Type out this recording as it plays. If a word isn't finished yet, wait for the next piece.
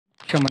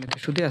সম্মানিত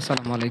সুধী,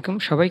 আসসালামু আলাইকুম।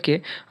 সবাইকে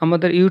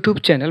আমাদের YouTube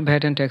channel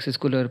VAT and tax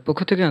স্কুলের পক্ষ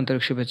থেকে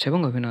আন্তরিক শুভেচ্ছা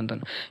এবং অভিনন্দন।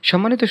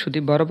 সম্মানিত সুধী,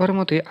 বরাবরের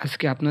মতোই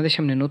আজকে আপনাদের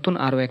সামনে নতুন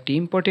আরও একটি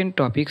ইম্পর্টেন্ট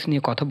টপিকস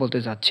নিয়ে কথা বলতে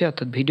যাচ্ছি,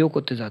 অর্থাৎ ভিডিও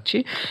করতে যাচ্ছি।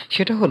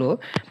 সেটা হলো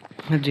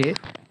যে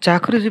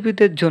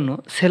চাকরিজীবীদের জন্য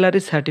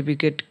স্যালারি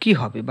সার্টিফিকেট কী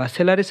হবে, বা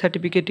স্যালারি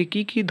সার্টিফিকেটে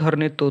কী কী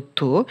ধরনের তথ্য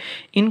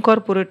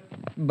ইনকর্পোরেট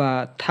বা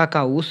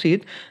থাকা উচিত,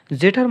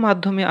 যেটার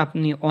মাধ্যমে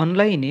আপনি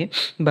অনলাইনে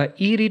বা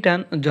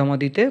রিটার্ন জমা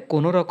দিতে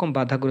কোনো রকম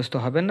বাধাগ্রস্ত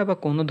হবেন না বা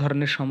কোনো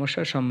ধরনের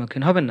সমস্যার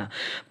সম্মুখীন হবেন না।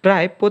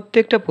 প্রায়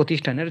প্রত্যেকটা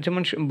প্রতিষ্ঠানের,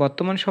 যেমন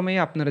বর্তমান সময়ে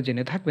আপনারা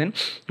জেনে থাকবেন,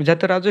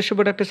 যাতে রাজস্ব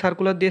বোর্ড একটা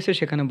সার্কুলার দিয়েছে,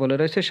 সেখানে বলে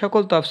রয়েছে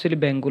সকল তফসিলি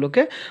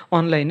ব্যাংকগুলোকে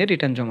অনলাইনে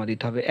রিটার্ন জমা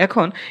দিতে হবে।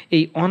 এখন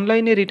এই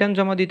অনলাইনে রিটার্ন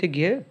জমা দিতে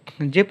গিয়ে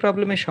যে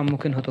প্রবলেমের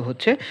সম্মুখীন হতে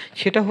হচ্ছে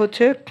সেটা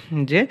হচ্ছে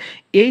যে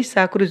এই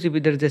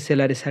চাকরিজীবীদের যে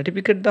স্যালারি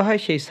সার্টিফিকেট দেওয়া হয়,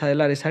 সেই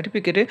স্যালারি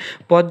সার্টিফিকেটে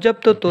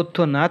পর্যাপ্ত তথ্য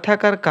না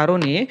থাকার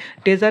কারণে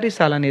ট্রেজারি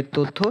চালানের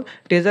তথ্য,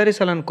 ট্রেজারি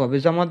চালান কবে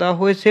জমা দেওয়া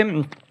হয়েছে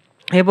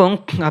এবং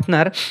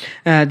আপনার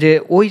যে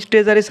ওই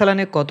ট্রেজারি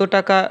চালানে কত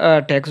টাকা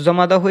ট্যাক্স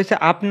জমা দেওয়া হয়েছে,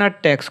 আপনার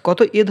ট্যাক্স কত,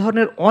 এ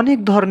ধরনের অনেক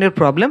ধরনের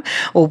প্রবলেম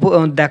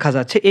দেখা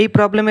যাচ্ছে। এই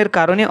প্রবলেমের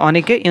কারণে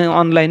অনেকে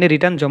অনলাইনে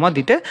রিটার্ন জমা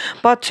দিতে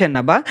পারছেন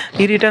না বা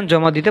রিটার্ন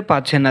জমা দিতে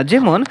পারছেন না।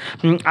 যেমন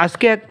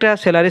আজকে একটা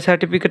স্যালারি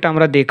সার্টিফিকেট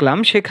আমরা দেখলাম,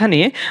 সেখানে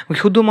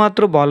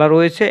শুধুমাত্র বলা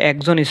রয়েছে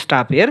একজন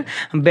স্টাফের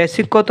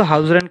বেসিক কত,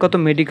 হাউস রেন্ট কত,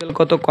 মেডিকেল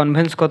কত,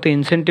 কনভেন্স কত,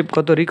 ইনসেন্টিভ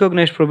কত,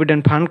 রিকগনাইজড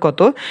প্রভিডেন্ট ফান্ড কত,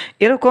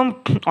 এরকম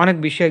অনেক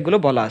বিষয়গুলো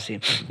বলা আছে।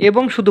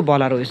 এবং শুধু বলা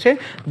রয়েছে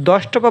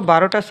 10টা বা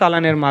 12টা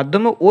চালানের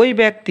মাধ্যমে ওই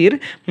ব্যক্তির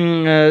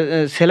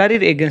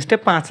স্যালারির এগেনস্টে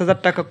 5,000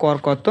 টাকা কর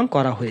কর্তন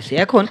করা হয়েছে।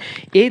 এখন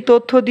এই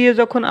তথ্য দিয়ে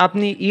যখন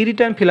আপনি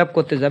রিটার্ন ফিল আপ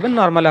করতে যাবেন,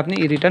 নর্মালি আপনি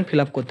রিটার্ন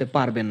ফিল আপ করতে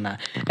পারবেন না।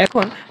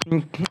 এখন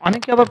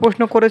অনেকে আবার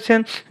প্রশ্ন করেছেন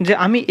যে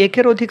আমি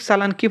একের অধিক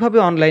চালান কিভাবে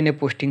অনলাইনে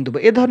পোস্টিং দেবো।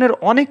 এ ধরনের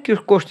অনেক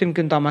কোশ্চেন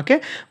কিন্তু আমাকে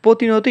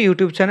প্রতিনিয়ত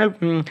ইউটিউব চ্যানেল,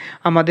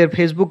 আমাদের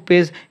Facebook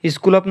page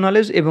school of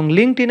knowledge এবং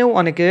লিঙ্কডইনেও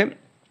অনেকে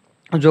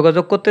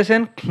যোগাযোগ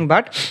করতেছেন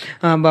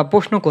বা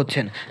প্রশ্ন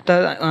করছেন। তা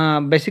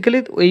বেসিক্যালি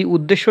এই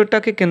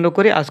উদ্দেশ্যটাকে কেন্দ্র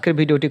করে আজকের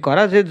ভিডিওটি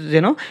করা, যে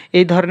যেন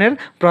এই ধরনের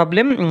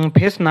প্রবলেম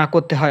ফেস না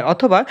করতে হয়,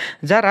 অথবা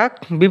যারা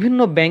বিভিন্ন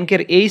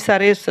ব্যাংকের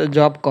এইচআরএস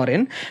জব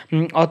করেন,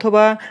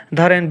 অথবা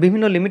ধরেন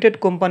বিভিন্ন লিমিটেড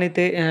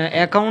কোম্পানিতে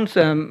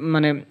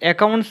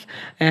অ্যাকাউন্টস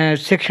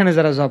সেকশনে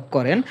যারা জব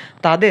করেন,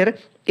 তাদের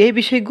এই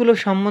বিষয়গুলো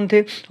সম্বন্ধে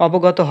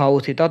অবগত হওয়া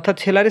উচিত। অর্থাৎ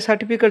স্যালারি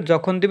সার্টিফিকেট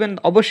যখন দিবেন,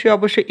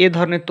 অবশ্যই এ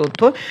ধরনের তথ্য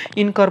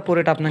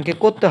ইনকর্পোরেট আপনাকে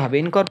করতে হবে।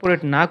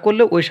 ইনকর্পোরেট না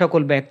করলে ওই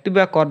সকল ব্যক্তি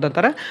বা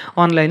করদাতারা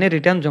অনলাইনে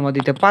রিটার্ন জমা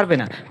দিতে পারবে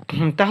না।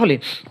 তাহলে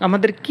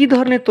আমাদের কি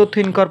ধরনের তথ্য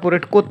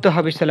ইনকর্পোরেট করতে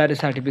হবে স্যালারি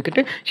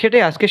সার্টিফিকেটে,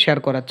 সেটাই আজকে শেয়ার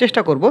করার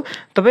চেষ্টা করব।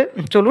 তবে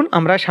চলুন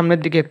আমরা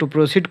সামনের দিকে একটু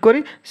প্রসিড করি,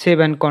 সেভ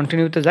অ্যান্ড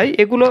কন্টিনিউতে যাই।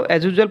 এগুলো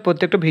অ্যাজ ইউজুয়াল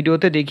প্রত্যেকটা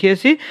ভিডিওতে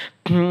দেখিয়েছি,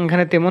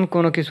 এখানে তেমন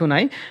কোনো কিছু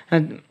নাই।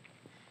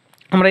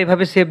 আমরা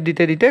এইভাবে সেভ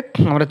দিতে দিতে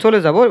আমরা চলে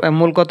যাব।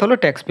 মূল কথা হলো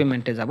ট্যাক্স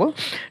পেমেন্টে যাব।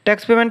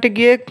 ট্যাক্স পেমেন্টে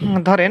গিয়ে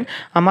ধরেন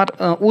আমার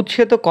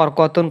উৎসে তো কর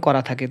কর্তন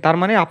করা থাকে, তার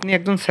মানে আপনি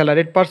একজন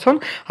স্যালারিড পারসন,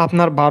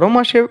 আপনার 12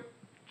 মাসে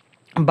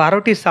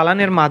 12টি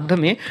চালানের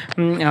মাধ্যমে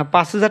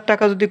 5,000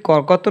 টাকা যদি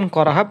কর কর্তন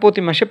করা হয়,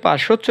 প্রতি মাসে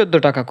 514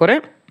 টাকা করে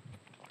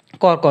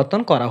কর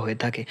কর্তন করা হয়ে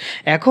থাকে।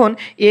 এখন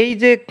এই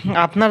যে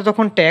আপনার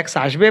যখন ট্যাক্স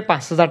আসবে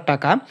 5,000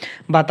 টাকা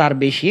বা তার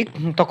বেশি,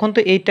 তখন তো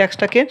এই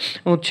ট্যাক্সটাকে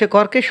উৎসে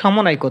করকে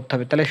সমন্বয় করতে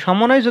হবে। তাহলে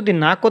সমন্বয় যদি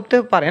না করতে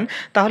পারেন,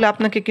 তাহলে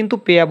আপনাকে কিন্তু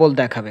পেয়াবল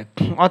দেখাবে।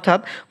 অর্থাৎ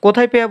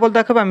কোথায় পেয়াবল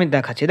দেখাবে আমি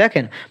দেখাচ্ছি।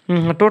 দেখেন,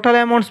 টোটাল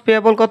অ্যামাউন্টস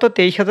পেয়াবল কত,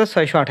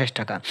 23,628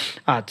 টাকা।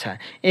 আচ্ছা,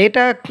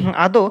 এটা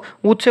আদৌ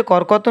উৎসে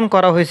কর কর্তন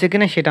করা হয়েছে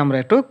কিনা সেটা আমরা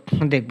একটু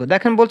দেখব।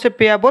 দেখেন, বলছে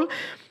পেয়াবল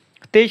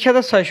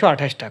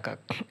 23,628 টাকা।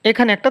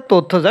 এখানে একটা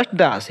তথ্য জাস্ট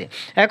দেওয়া আছে।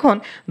 এখন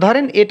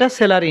ধরেন এটা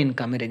স্যালারি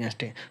ইনকামের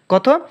এগেনস্টে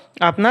কত,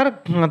 আপনার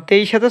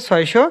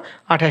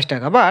 23,628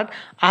 টাকা, বাট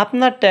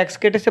আপনার ট্যাক্স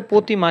কেটেছে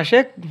প্রতি মাসে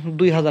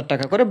 2,000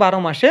 টাকা করে, 12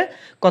 মাসে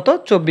কত,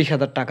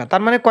 24,000 টাকা।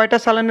 তার মানে কয়টা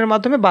চালানের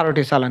মাধ্যমে,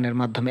 12টি চালানের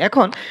মাধ্যমে।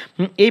 এখন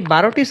এই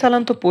 12টি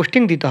চালান তো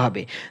পোস্টিং দিতে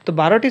হবে। তো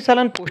 12টি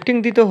চালান পোস্টিং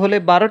দিতে হলে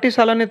 12টি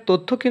চালানের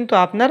তথ্য কিন্তু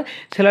আপনার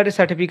স্যালারি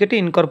সার্টিফিকেটে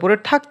ইনকর্পোরেট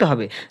থাকতে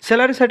হবে।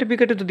 স্যালারি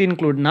সার্টিফিকেটে যদি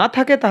ইনক্লুড না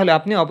থাকে, তাহলে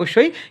আপনি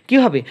অবশ্যই কী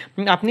হবে,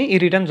 আপনি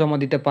রিটার্ন জমা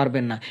দিতে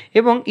পারবেন না।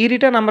 এবং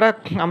রিটার্ন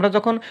আমরা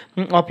যখন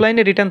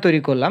অফলাইনে রিটার্ন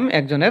তৈরি করলাম,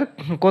 একজনের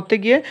করতে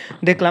গিয়ে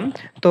দেখলাম,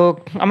 তো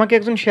আমাকে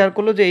একজন শেয়ার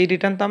করলো যে এই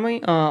রিটার্নটা আমি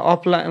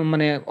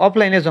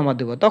অফলাইনে জমা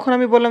দেবো। তখন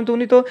আমি বললাম, তো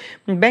উনি তো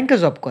ব্যাংকে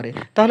জব করে,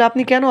 তাহলে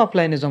আপনি কেন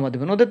অফলাইনে জমা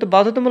দেবেন? ওদের তো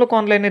বাধ্যতামূলক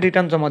অনলাইনে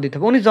রিটার্ন জমা দিতে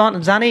হবে। উনি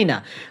জানেই না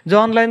যে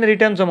অনলাইনে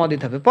রিটার্ন জমা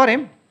দিতে হবে। পরে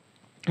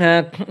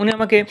উনি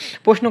আমাকে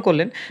প্রশ্ন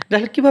করলেন যে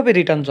আসলে কীভাবে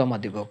রিটার্ন জমা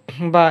দেব,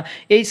 বা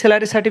এই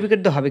স্যালারি সার্টিফিকেট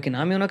দিয়ে হবে কিনা।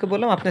 আমি ওনাকে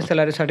বললাম, আপনার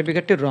স্যালারি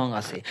সার্টিফিকেটটি রং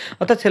আছে,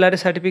 অর্থাৎ স্যালারি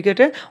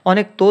সার্টিফিকেটে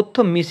অনেক তথ্য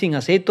মিসিং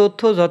আছে। এই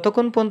তথ্য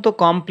যতক্ষণ পর্যন্ত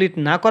কমপ্লিট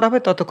না করা হবে,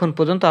 ততক্ষণ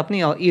পর্যন্ত আপনি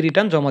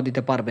রিটার্ন জমা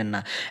দিতে পারবেন না।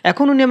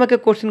 এখন উনি আমাকে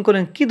কোশ্চেন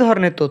করলেন কী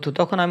ধরনের তথ্য,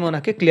 তখন আমি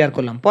ওনাকে ক্লিয়ার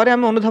করলাম। পরে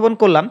আমি অনুধাবন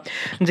করলাম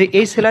যে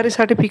এই স্যালারি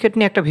সার্টিফিকেট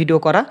নিয়ে একটা ভিডিও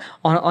করা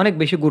অনেক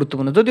বেশি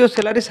গুরুত্বপূর্ণ। যদিও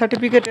স্যালারি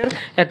সার্টিফিকেটের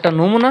একটা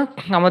নমুনা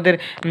আমাদের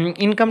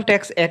ইনকাম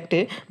ট্যাক্স অ্যাক্টে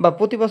বা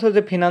প্রতি বছর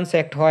যে ফিনান্স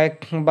অ্যাক্ট হয়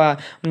বা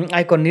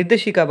আয়কর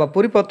নির্দেশিকা বা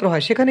পরিপত্র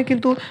হয়, সেখানে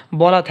কিন্তু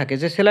বলা থাকে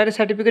যে স্যালারি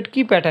সার্টিফিকেট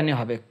কী প্যাটার্নে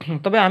হবে।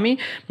 তবে আমি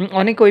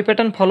অনেকে ওই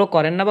প্যাটার্ন ফলো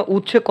করেন না, বা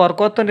উচ্চ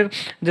করকর্তনের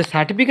যে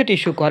সার্টিফিকেট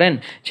ইস্যু করেন,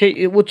 সেই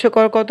উচ্চ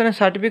করকর্তনের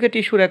সার্টিফিকেট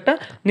ইস্যুর একটা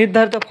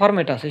নির্ধারিত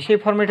ফরম্যাট আছে, সেই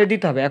ফরম্যাটে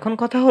দিতে হবে। এখন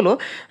কথা হলো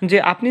যে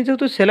আপনি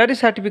যেহেতু স্যালারি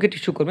সার্টিফিকেট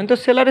ইস্যু করবেন, তো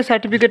স্যালারি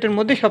সার্টিফিকেটের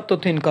মধ্যে সব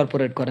তথ্য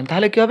ইনকর্পোরেট করেন,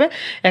 তাহলে কী হবে,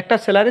 একটা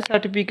স্যালারি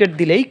সার্টিফিকেট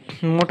দিলেই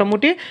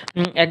মোটামুটি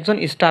একজন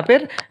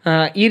স্টাফের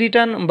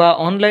রিটার্ন বা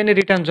অনলাইনে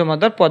রিটার্ন জমা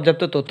দেওয়ার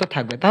পর্যাপ্ত তথ্য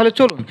থাকবে। তাহলে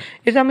চলুন,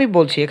 এই যে আমি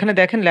বলছি এখানে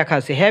দেখেন লেখা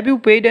আছে, have you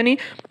paid any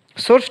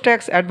source tax,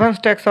 advance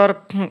tax or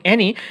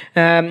any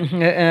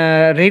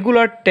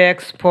regular tax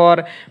for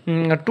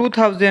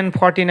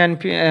 2014 and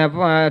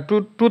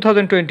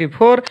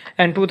 2024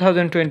 and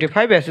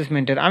 2025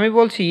 অ্যাসেসমেন্টের। আমি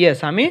বলছি ইয়েস,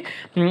 আমি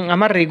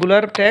আমার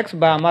রেগুলার ট্যাক্স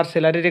বা আমার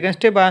স্যালারির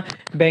এগেনস্টে বা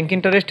ব্যাঙ্ক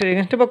ইন্টারেস্টের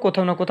এগেনস্টে বা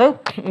কোথাও না কোথাও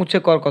উচ্চ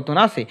করকর্তন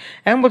আছে।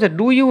 এখন বলছে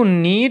do you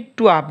need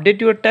to update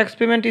your tax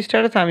payment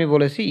status, আমি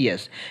বলেছি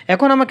ইয়েস।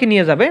 এখন আমাকে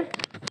নিয়ে যাবে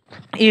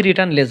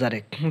রিটার্ন লেজারে।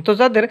 তো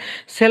যাদের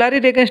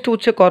স্যালারির এগেনস্টে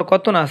উচ্চ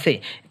করকর্তন আছে,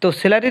 তো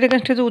স্যালারির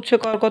এগেনস্টে যে উচ্চ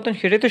করকর্তন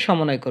সেটাই তো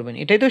সমন্বয় করবেন,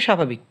 এটাই তো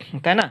স্বাভাবিক,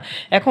 তাই না?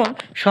 এখন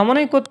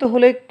সমন্বয় করতে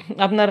হলে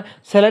আপনার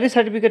স্যালারি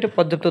সার্টিফিকেটে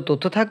পর্যাপ্ত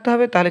তথ্য থাকতে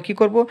হবে। তাহলে কি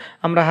করব,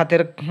 আমরা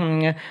হাতের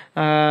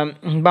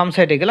বাম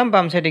সাইডে গেলাম,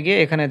 বাম সাইডে গিয়ে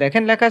এখানে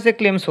দেখেন লেখা আছে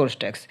claim source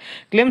tax.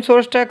 Claim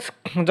source tax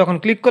যখন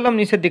ক্লিক করলাম,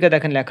 নিচের দিকে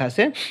দেখেন লেখা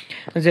আছে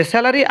যে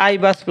স্যালারি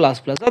আইবাস প্লাস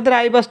প্লাস। যাদের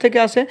আইবাস থেকে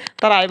আছে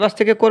তারা আইবাস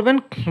থেকে করবেন,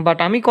 বাট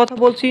আমি কথা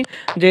বলছি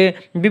যে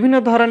বিভিন্ন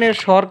ধরনের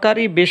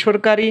সরকারি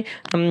বেসরকারি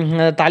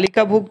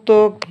তালিকাভুক্ত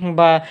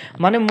বা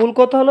মানে মূল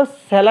কথা হলো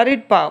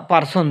স্যালারিড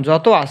পারসন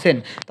যত আছেন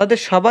তাদের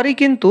সবারই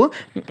কিন্তু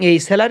এই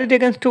স্যালারিড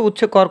এগেনস্টে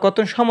উচ্চ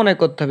করকর্তন সমন্বয়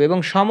করতে হবে, এবং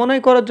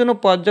সমন্বয় করার জন্য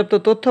পর্যাপ্ত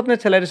তথ্য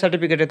আপনার স্যালারি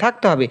সার্টিফিকেটে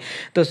থাকতে হবে।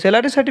 তো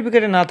স্যালারি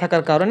সার্টিফিকেটে না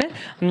থাকার কারণে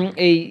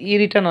এই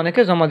রিটার্ন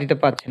অনেকে জমা দিতে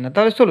পারছেন না।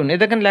 তাহলে চলুন, এ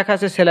দেখেন লেখা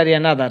আছে salary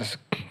and others.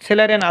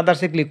 Salary and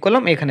আদার্সে click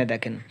করলাম, এখানে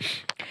দেখেন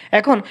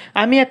এখন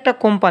আমি একটা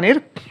কোম্পানির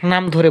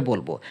নাম ধরে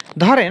বলবো।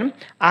 ধরেন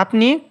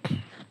আপনি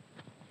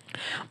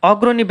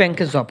অগ্রণী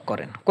ব্যাংকে জব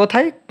করেন।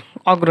 কোথায়?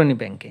 অগ্রণী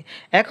ব্যাংকে।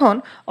 এখন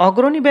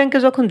অগ্রণী ব্যাংকে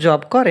যখন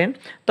জব করেন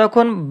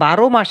তখন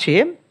 12 মাসে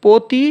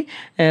প্রতি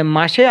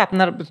মাসে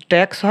আপনার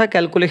ট্যাক্স হয়,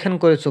 ক্যালকুলেশন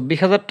করে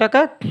 24,000 টাকা,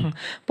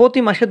 প্রতি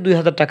মাসে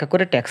 2,000 টাকা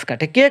করে ট্যাক্স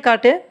কাটে। কে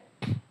কাটে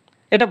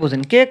এটা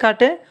বুঝেন, কে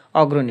কাটে?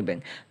 অগ্রণী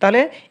ব্যাংক।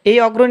 তাহলে এই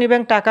অগ্রণী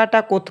ব্যাংক টাকাটা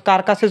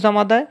কার কাছে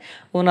জমা দেয়?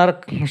 ওনার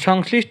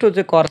সংশ্লিষ্ট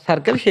যে কর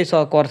সার্কেল, সেই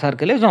কর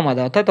সার্কেলে জমা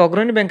দেয়। অর্থাৎ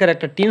অগ্রণী ব্যাংকের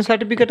একটা টিন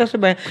সার্টিফিকেট আছে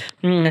বা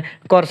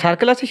কর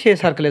সার্কেল আছে, সেই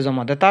সার্কেলে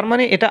জমা দেয়। তার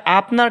মানে এটা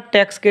আপনার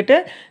ট্যাক্স কেটে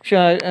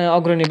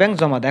অগ্রণী ব্যাংক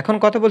জমা দেয়। এখন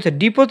কথা বলছে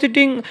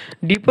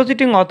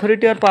ডিপোজিটিং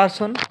অথরিটি আর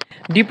পারসন।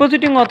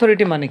 ডিপোজিটিং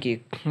অথরিটি মানে কি?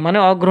 মানে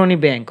অগ্রণী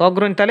ব্যাংক।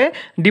 অগ্রণী, তাহলে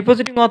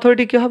ডিপোজিটিং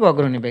অথরিটি কী হবে?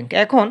 অগ্রণী ব্যাংক।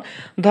 এখন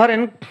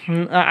ধরেন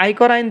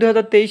আয়কর আইন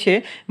 2023-এ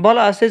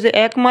বলা আছে যে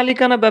এক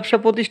মালিকানা ব্যবসা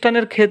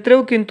প্রতিষ্ঠানের ক্ষেত্রেও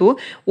কিন্তু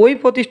ওই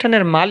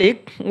প্রতিষ্ঠানের মালিক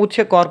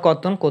উচ্চে কর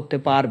কর্তন করতে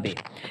পারবে।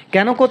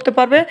 কেন করতে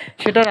পারবে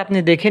সেটার আপনি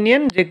দেখে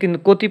নিন, যে কিন্তু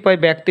কতিপয়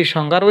ব্যক্তির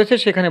সংজ্ঞা রয়েছে,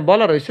 সেখানে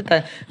বলা রয়েছে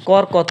তাই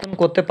কর কর্তন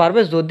করতে পারবে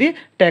যদি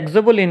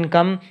taxable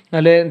income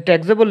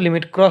taxable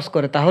limit cross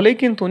করে, তাহলেই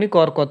কিন্তু উনি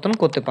কর কর্তন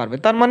করতে পারবে।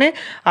 তার মানে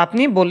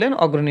আপনি বললেন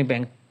অগ্রণী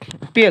ব্যাংক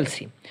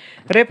পিএলসি।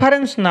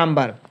 রেফারেন্স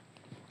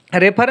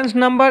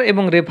নাম্বার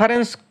এবং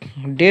রেফারেন্স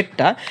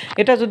ডেটটা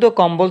এটা যদিও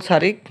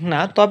কম্পালসারি না,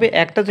 তবে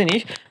একটা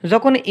জিনিস,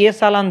 যখন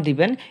চালান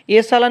দিবেন,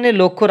 চালানে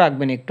লক্ষ্য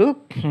রাখবেন একটু,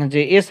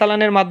 যে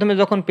চালানের মাধ্যমে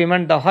যখন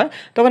পেমেন্ট দেওয়া হয়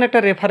তখন একটা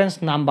রেফারেন্স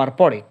নাম্বার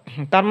পড়ে।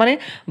 তার মানে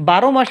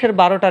 12 মাসের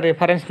 12টা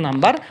রেফারেন্স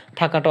নাম্বার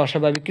থাকাটা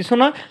অস্বাভাবিক কিছু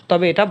নয়,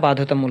 তবে এটা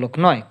বাধ্যতামূলক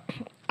নয়।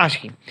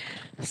 আসি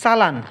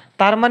চালান,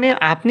 তার মানে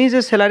আপনি যে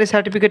স্যালারি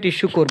সার্টিফিকেট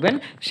ইস্যু করবেন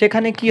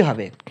সেখানে কি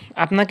হবে,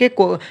 আপনাকে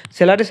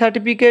স্যালারি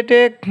সার্টিফিকেটে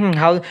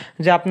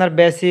যে আপনার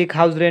basic,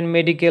 house rent,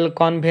 medical,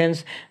 convince,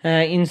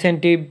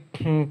 incentive,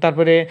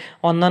 তারপরে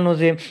অন্যান্য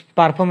যে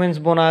পারফরমেন্স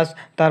বোনাস,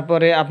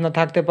 তারপরে আপনার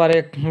থাকতে পারে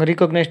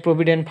রিকগনাইজড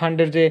প্রভিডেন্ট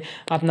ফান্ডের যে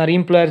আপনার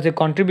এমপ্লয়ার যে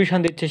কন্ট্রিবিউশন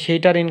দিচ্ছে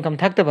সেইটার ইনকাম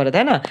থাকতে পারে,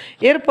 তাই না?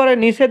 এরপরে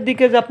নিচের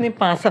দিকে যে আপনি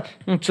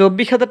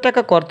 24,000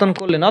 টাকা কর্তন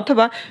করলেন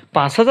অথবা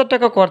 5,000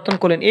 টাকা কর্তন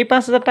করলেন, এই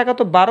 5,000 টাকা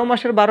তো 12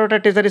 মাসের 12টা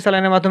ট্রেজারি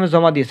চালানের মাধ্যমে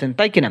জমা দিয়েছেন,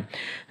 তাই কিনা?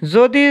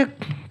 যদি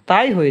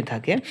তাই হয়ে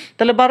থাকে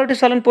তাহলে 12টি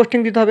চালান পোস্টিং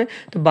দিতে হবে।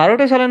 তো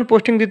 12টি চালান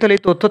পোস্টিং দিতে হলে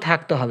এই তথ্য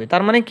থাকতে হবে।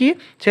 তার মানে কি,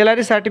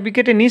 স্যালারি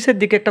সার্টিফিকেটের নিচের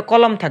দিকে একটা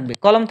কলাম থাকবে।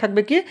 কলাম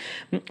থাকবে কি,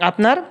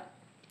 আপনার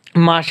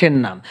মাসের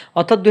নাম,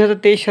 অর্থাৎ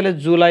 2023 সালে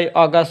July,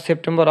 August,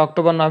 September,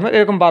 October, November,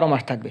 এরকম 12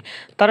 মাস থাকবে।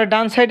 তার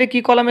ডান সাইডে কি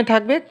কলামে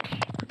থাকবে?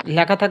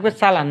 লেখা থাকবে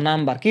চালান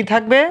নাম্বার। কি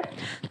থাকবে?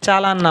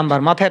 চালান নাম্বার।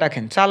 মাথায়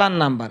রাখেন, চালান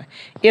নাম্বার।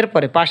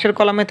 এরপরে পাশের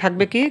কলামে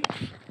থাকবে কি?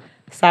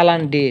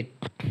 চালান ডেট।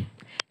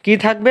 কি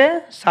থাকবে?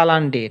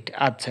 চালান ডেট।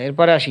 আচ্ছা,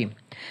 এরপরে আসি,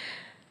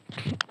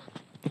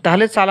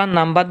 তাহলে চালান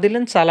নাম্বার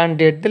দিলেন, চালান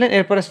ডেট দিলেন,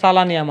 এরপরে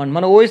চালানি অ্যামাউন্ট,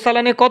 মানে ওই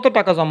চালানে কত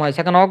টাকা জমা হয়েছে।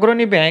 এখন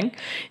অগ্রণী ব্যাংক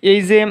এই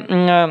যে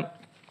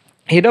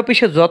হেড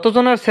অফিসে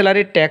যতজনের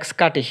স্যালারির ট্যাক্স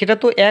কাটে সেটা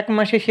তো এক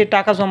মাসে সে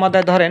টাকা জমা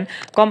দেয়, ধরেন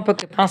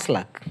কমপক্ষে 5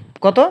 লাখ।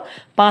 কত?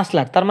 5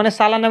 লাখ। তার মানে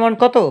চালান অ্যামাউন্ট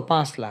কত?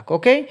 5 লাখ।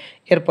 ওকে,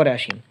 এরপরে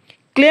আসি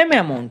ক্লেম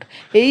অ্যামাউন্ট।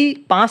 এই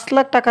 5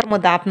 লাখ টাকার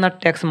মধ্যে আপনার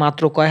ট্যাক্স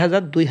মাত্র কয়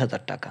হাজার?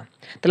 2,000 টাকা।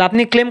 তাহলে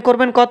আপনি ক্লেম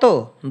করবেন কত?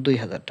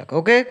 2000 টাকা।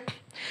 ওকে,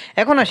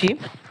 এখন আসি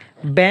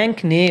ব্যাংক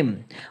নেম,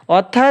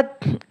 অর্থাৎ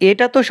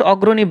এটা তো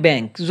অগ্রণী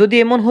ব্যাংক। যদি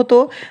এমন হতো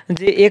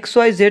যে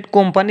XYZ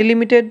কোম্পানি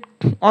লিমিটেড,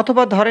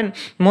 অথবা ধরেন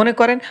মনে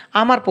করেন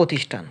আমার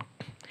প্রতিষ্ঠান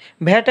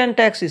VAT and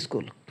tax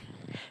school,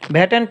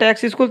 VAT and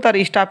tax school তার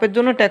স্টাফের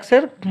জন্য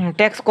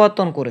ট্যাক্স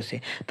কর্তন করেছে,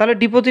 তাহলে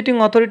ডিপোজিটিং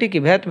অথরিটি কি?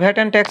 VAT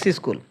and tax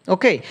school.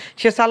 ওকে,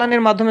 সে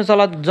চালানের মাধ্যমে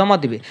জমা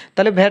দিবে।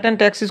 তাহলে ভ্যাট অ্যান্ড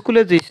ট্যাক্স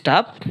স্কুলের যে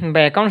স্টাফ বা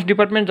অ্যাকাউন্টস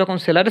ডিপার্টমেন্ট যখন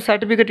স্যালারি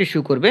সার্টিফিকেট ইস্যু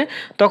করবে,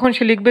 তখন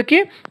সে লিখবে কি?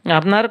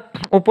 আপনার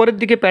ওপরের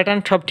দিকে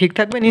প্যাটার্ন সব ঠিক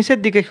থাকবে, নিচের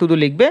দিকে শুধু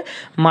লিখবে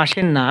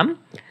মাসের নাম,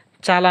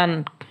 চালান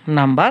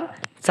নাম্বার,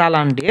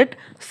 চালান ডেট,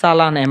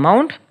 চালান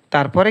অ্যামাউন্ট,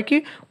 তারপরে কি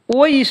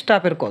ওই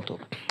স্টাফের কত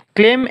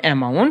ক্লেম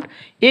অ্যামাউন্ট,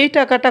 এই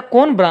টাকাটা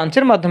কোন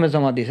ব্রাঞ্চের মাধ্যমে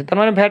জমা দিয়েছে। তার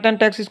মানে ভ্যাট অ্যান্ড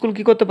ট্যাক্স স্কুল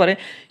কী করতে পারে?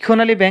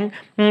 সোনালী ব্যাংক,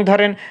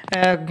 ধরেন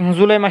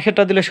জুলাই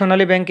মাসেরটা দিলে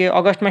সোনালী ব্যাংকে,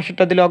 অগস্ট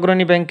মাসেরটা দিলে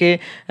অগ্রণী ব্যাংকে,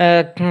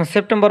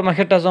 সেপ্টেম্বর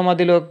মাসেরটা জমা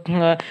দিল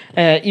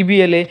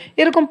EBL-এ,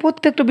 এরকম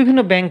প্রত্যেকটা বিভিন্ন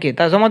ব্যাংকে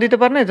তা জমা দিতে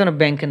পারে না, এই জন্য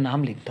ব্যাংকের নাম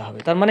লিখতে হবে।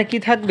 তার মানে কি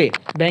থাকবে?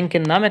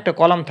 ব্যাংকের নাম একটা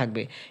কলাম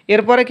থাকবে,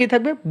 এরপরে কি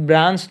থাকবে?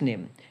 Branch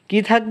name. কি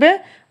থাকবে?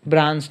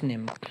 Branch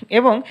name.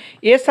 এবং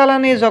এ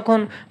চালানে যখন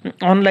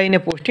অনলাইনে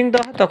পোস্টিং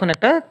দেওয়া হয় তখন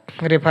একটা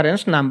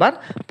রেফারেন্স নাম্বার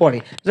পড়ে।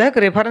 যাই হোক,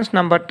 রেফারেন্স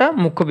নাম্বারটা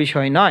মুখ্য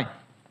বিষয় নয়।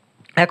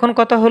 এখন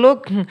কথা হলো,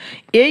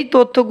 এই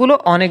তথ্যগুলো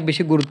অনেক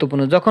বেশি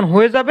গুরুত্বপূর্ণ। যখন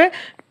হয়ে যাবে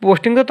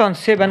পোস্টিং তো তখন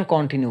সেভ অ্যান্ড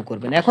কন্টিনিউ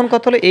করবেন। এখন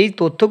কথা হলো, এই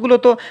তথ্যগুলো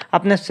তো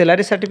আপনার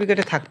স্যালারি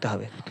সার্টিফিকেটে থাকতে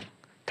হবে,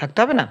 থাকতে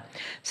হবে না?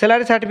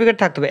 স্যালারি সার্টিফিকেট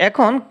থাকতে হবে।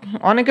 এখন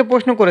অনেকে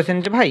প্রশ্ন করেছেন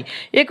যে ভাই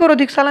একের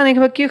অধিক চালান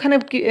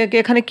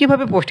এখানে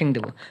কীভাবে পোস্টিং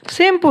দেবো?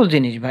 সিম্পল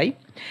জিনিস ভাই,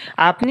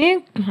 আপনি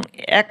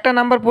একটা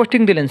নাম্বার পোস্টিং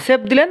দিলেন, সেভ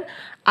দিলেন,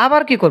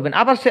 আবার কি করবেন?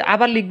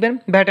 আবার লিখবেন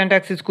VAT and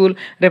tax school,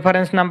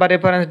 reference number,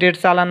 reference date,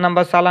 চালান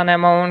নাম্বার, চালান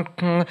অ্যামাউন্ট,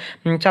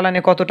 চালানে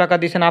কত টাকা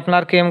দিয়েছেন,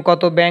 আপনার ক্লেম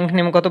কত, ব্যাংক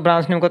নেম কত,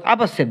 ব্রাঞ্চ নেম কত,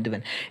 আবার সেভ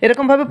দেবেন।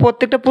 এরকমভাবে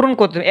প্রত্যেকটা পূরণ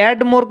করতে হবে। অ্যাড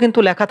মোর কিন্তু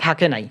লেখা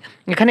থাকে নাই,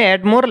 এখানে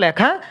অ্যাড মোর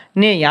লেখা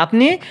নেই।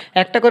 আপনি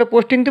একটা করে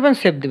পোস্টিং দেবেন,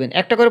 সেভ দেবেন,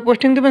 একটা করে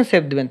পোস্টিং দেবেন,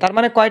 সেভ দেবেন। তার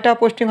মানে কয়টা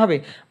পোস্টিং হবে?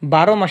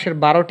 12 মাসের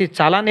 12টি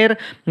চালানের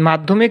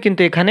মাধ্যমে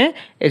কিন্তু এখানে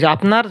এই যে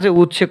আপনার যে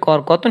উৎসে কর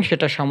কতন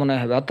সেটা সমন্বয়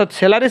হবে। অর্থাৎ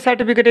স্যালারি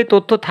সার্টিফিকেটে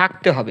তথ্য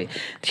থাকতে হবে।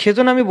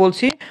 সেজন্য আমি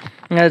বলছি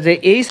যে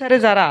এই স্যারে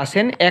যারা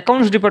আছেন,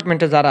 অ্যাকাউন্টস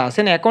ডিপার্টমেন্টে যারা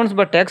আছেন, অ্যাকাউন্টস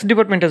বা ট্যাক্স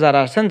ডিপার্টমেন্টে যারা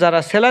আছেন, যারা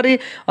স্যালারি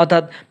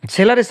অর্থাৎ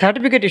স্যালারি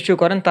সার্টিফিকেট ইস্যু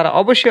করেন, তারা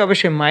অবশ্যই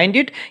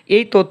মাইন্ডেড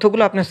এই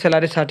তথ্যগুলো আপনার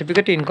স্যালারি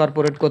সার্টিফিকেটে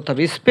ইনকর্পোরেট করতে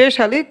হবে।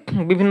 স্পেশালি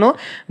বিভিন্ন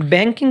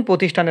ব্যাংকিং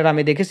প্রতিষ্ঠানের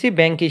আমি দেখেছি,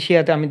 ব্যাংক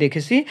এশিয়াতে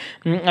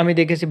আমি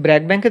দেখেছি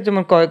ব্র্যাক ব্যাংকের,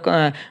 যেমন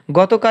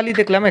গতকালই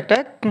দেখলাম একটা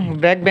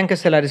ব্র্যাক ব্যাংকের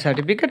স্যালারি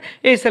সার্টিফিকেট।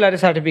 এই স্যালারি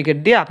সার্টিফিকেট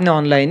দিয়ে আপনি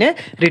অনলাইনে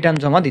রিটার্ন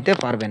জমা দিতে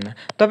পারবেন না।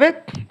 তবে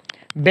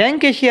ব্যাংক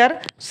এশিয়ার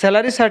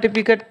স্যালারি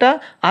সার্টিফিকেটটা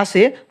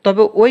আছে,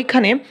 তবে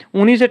ওইখানে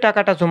উনি যে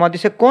টাকাটা জমা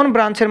দিয়েছে, কোন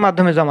ব্রাঞ্চের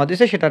মাধ্যমে জমা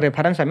দিয়েছে সেটা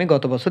রেফারেন্স আমি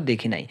গত বছর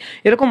দেখি নাই।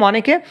 এরকম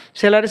অনেকে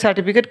স্যালারি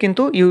সার্টিফিকেট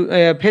কিন্তু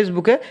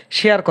ফেসবুকে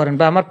শেয়ার করেন,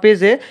 বা আমার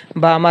পেজে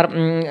বা আমার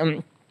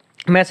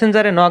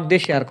মেসেঞ্জারে নক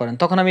দিয়ে শেয়ার করেন,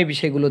 তখন আমি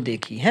বিষয়গুলো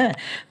দেখি। হ্যাঁ,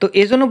 তো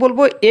এই জন্য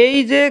বলবো, এই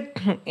যে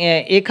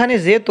এখানে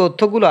যে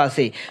তথ্যগুলো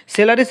আছে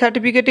স্যালারি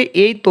সার্টিফিকেটে,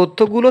 এই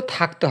তথ্যগুলো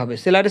থাকতে হবে।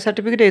 স্যালারি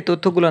সার্টিফিকেটে এই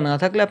তথ্যগুলো না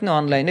থাকলে আপনি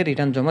অনলাইনে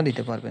রিটার্ন জমা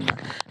দিতে পারবেন না।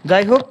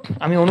 যাই হোক,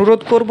 আমি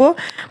অনুরোধ করব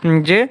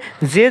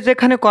যে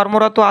যেখানে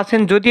কর্মরত আছেন,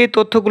 যদি এই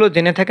তথ্যগুলো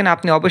জেনে থাকেন,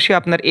 আপনি অবশ্যই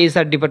আপনার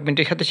HR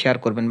ডিপার্টমেন্টের সাথে শেয়ার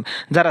করবেন,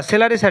 যারা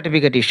স্যালারি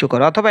সার্টিফিকেট ইস্যু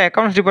করে, অথবা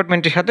অ্যাকাউন্টস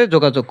ডিপার্টমেন্টের সাথে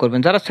যোগাযোগ করবেন,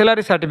 যারা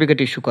স্যালারি সার্টিফিকেট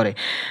ইস্যু করে।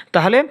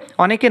 তাহলে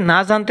অনেকে না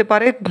জানতে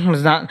পারে,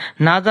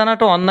 না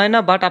জানাটা অন্যায় না,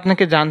 বাট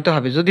আপনাকে জানতে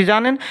হবে। যদি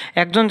জানেন,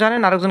 একজন জানেন,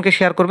 আরেকজনকে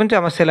শেয়ার করবেন যে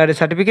আমার স্যালারি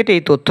সার্টিফিকেটে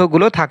এই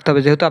তথ্যগুলো থাকতে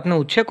হবে, যেহেতু আপনি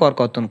উৎসে কর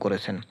কর্তন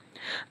করেছেন।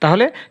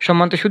 তাহলে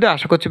সম্মানিত শুধু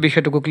আশা করছি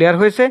বিষয়টুকু ক্লিয়ার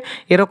হয়েছে।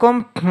 এরকম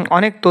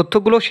অনেক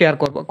তথ্যগুলো শেয়ার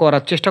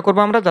করার চেষ্টা করব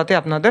আমরা, যাতে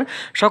আপনাদের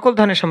সকল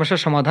ধরনের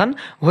সমস্যার সমাধান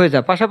হয়ে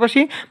যায়।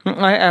 পাশাপাশি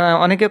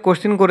অনেকে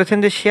কোশ্চেন করেছেন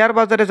যে শেয়ার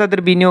বাজারে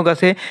যাদের বিনিয়োগ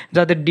আছে,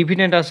 যাদের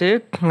ডিভিডেন্ড আছে,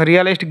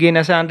 রিয়ালাইজড গেইন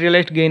আছে,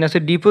 আনরিয়ালাইজড গেইন আছে,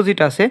 ডিপোজিট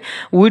আছে,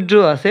 উইথড্র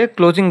আছে,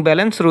 ক্লোজিং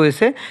ব্যালেন্স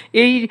রয়েছে,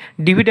 এই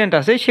ডিভিডেন্ড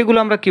আছে, সেগুলো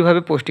আমরা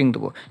কিভাবে পোস্টিং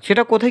দেবো,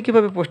 সেটা কোথায়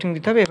কীভাবে পোস্টিং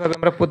দিতে হবে, এভাবে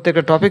আমরা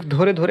প্রত্যেকটা টপিক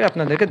ধরে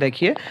আপনাদেরকে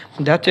দেখিয়ে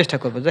দেওয়ার চেষ্টা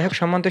করবো। যাই হোক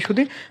সম্মানিত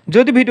শুধু,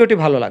 যদি ভিডিওটি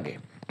ভালো লাগে,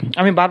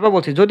 আমি বারবার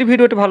বলছি, যদি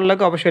ভিডিওটি ভালো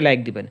লাগে অবশ্যই লাইক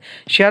দিবেন,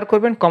 শেয়ার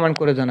করবেন, কমেন্ট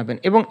করে জানাবেন।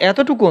 এবং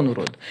এতটুকু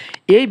অনুরোধ,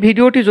 এই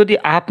ভিডিওটি যদি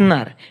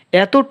আপনার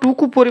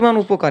এতটুকু পরিমাণ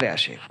উপকারে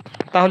আসে,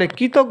 তাহলে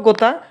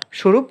কৃতজ্ঞতা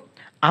স্বরূপ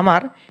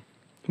আমার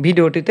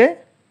ভিডিওটিতে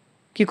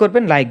কি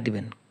করবেন? লাইক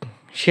দিবেন,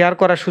 শেয়ার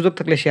করার সুযোগ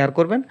থাকলে শেয়ার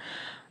করবেন,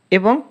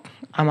 এবং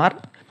আমার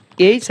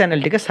এই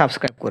চ্যানেলটিকে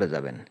সাবস্ক্রাইব করে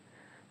যাবেন,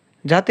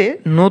 যাতে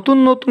নতুন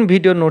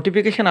ভিডিওর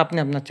নোটিফিকেশান আপনি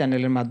আপনার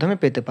চ্যানেলের মাধ্যমে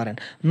পেতে পারেন।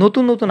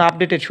 নতুন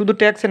আপডেটেড, শুধু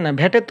ট্যাক্সের না,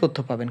 ভ্যাটের তথ্য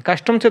পাবেন,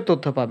 কাস্টমসের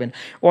তথ্য পাবেন,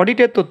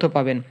 অডিটের তথ্য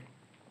পাবেন,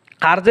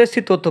 RJC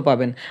তথ্য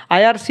পাবেন,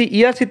 IRC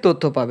ERC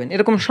তথ্য পাবেন।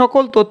 এরকম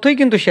সকল তথ্যই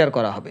কিন্তু শেয়ার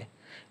করা হবে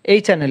এই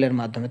চ্যানেলের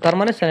মাধ্যমে। তার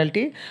মানে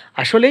চ্যানেলটি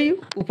আসলেই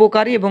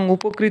উপকারী এবং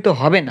উপকৃত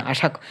হবেন,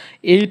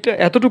 এইটা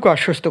এতটুকু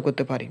আশ্বস্ত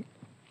করতে পারি।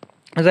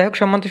 যাই হোক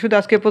সম্মানিত শুধু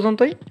আজকে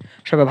পর্যন্তই।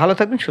 সবাই ভালো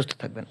থাকবেন, সুস্থ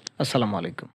থাকবেন। আসসালামু আলাইকুম।